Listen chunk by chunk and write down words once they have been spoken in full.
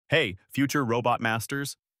Hey, future robot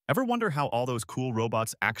masters, ever wonder how all those cool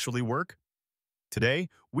robots actually work? Today,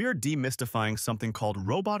 we are demystifying something called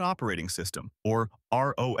Robot Operating System, or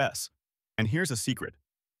ROS. And here's a secret.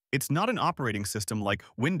 It's not an operating system like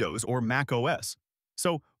Windows or Mac OS.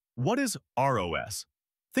 So, what is ROS?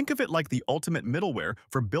 Think of it like the ultimate middleware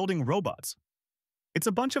for building robots. It's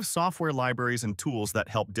a bunch of software libraries and tools that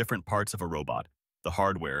help different parts of a robot, the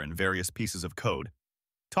hardware and various pieces of code,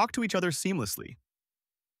 talk to each other seamlessly.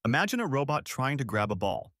 Imagine a robot trying to grab a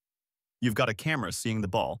ball. You've got a camera seeing the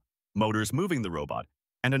ball, motors moving the robot,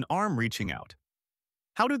 and an arm reaching out.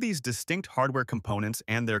 How do these distinct hardware components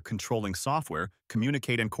and their controlling software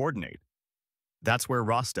communicate and coordinate? That's where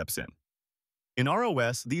ROS steps in. In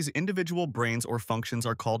ROS, these individual brains or functions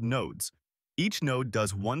are called nodes. Each node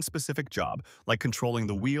does one specific job, like controlling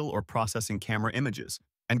the wheel or processing camera images.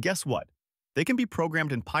 And guess what? They can be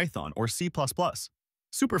programmed in Python or C++.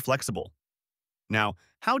 Super flexible. Now,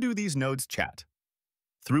 how do these nodes chat?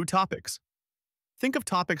 Through topics. Think of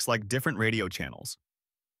topics like different radio channels.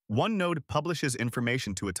 One node publishes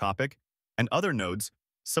information to a topic, and other nodes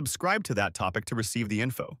subscribe to that topic to receive the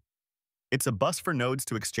info. It's a bus for nodes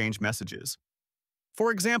to exchange messages.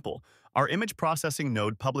 For example, our image processing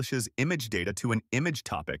node publishes image data to an image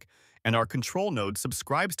topic, and our control node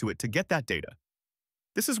subscribes to it to get that data.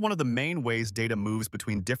 This is one of the main ways data moves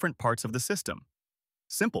between different parts of the system.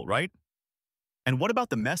 Simple, right? And what about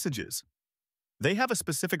the messages? They have a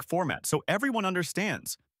specific format so everyone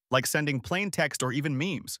understands, like sending plain text or even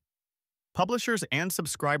memes. Publishers and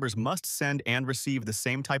subscribers must send and receive the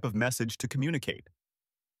same type of message to communicate.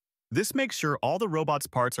 This makes sure all the robot's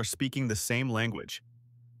parts are speaking the same language.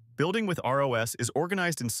 Building with ROS is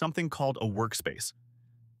organized in something called a workspace.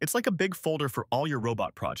 It's like a big folder for all your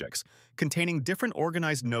robot projects, containing different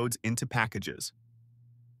organized nodes into packages.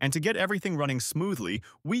 And to get everything running smoothly,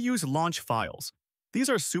 we use launch files. These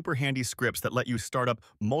are super handy scripts that let you start up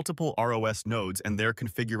multiple ROS nodes and their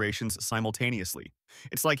configurations simultaneously.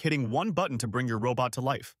 It's like hitting one button to bring your robot to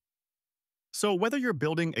life. So whether you're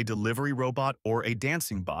building a delivery robot or a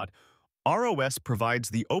dancing bot, ROS provides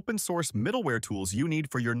the open-source middleware tools you need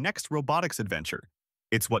for your next robotics adventure.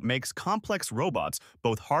 It's what makes complex robots,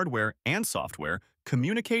 both hardware and software,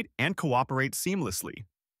 communicate and cooperate seamlessly.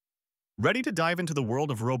 Ready to dive into the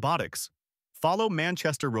world of robotics? Follow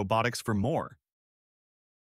Manchester Robotics for more.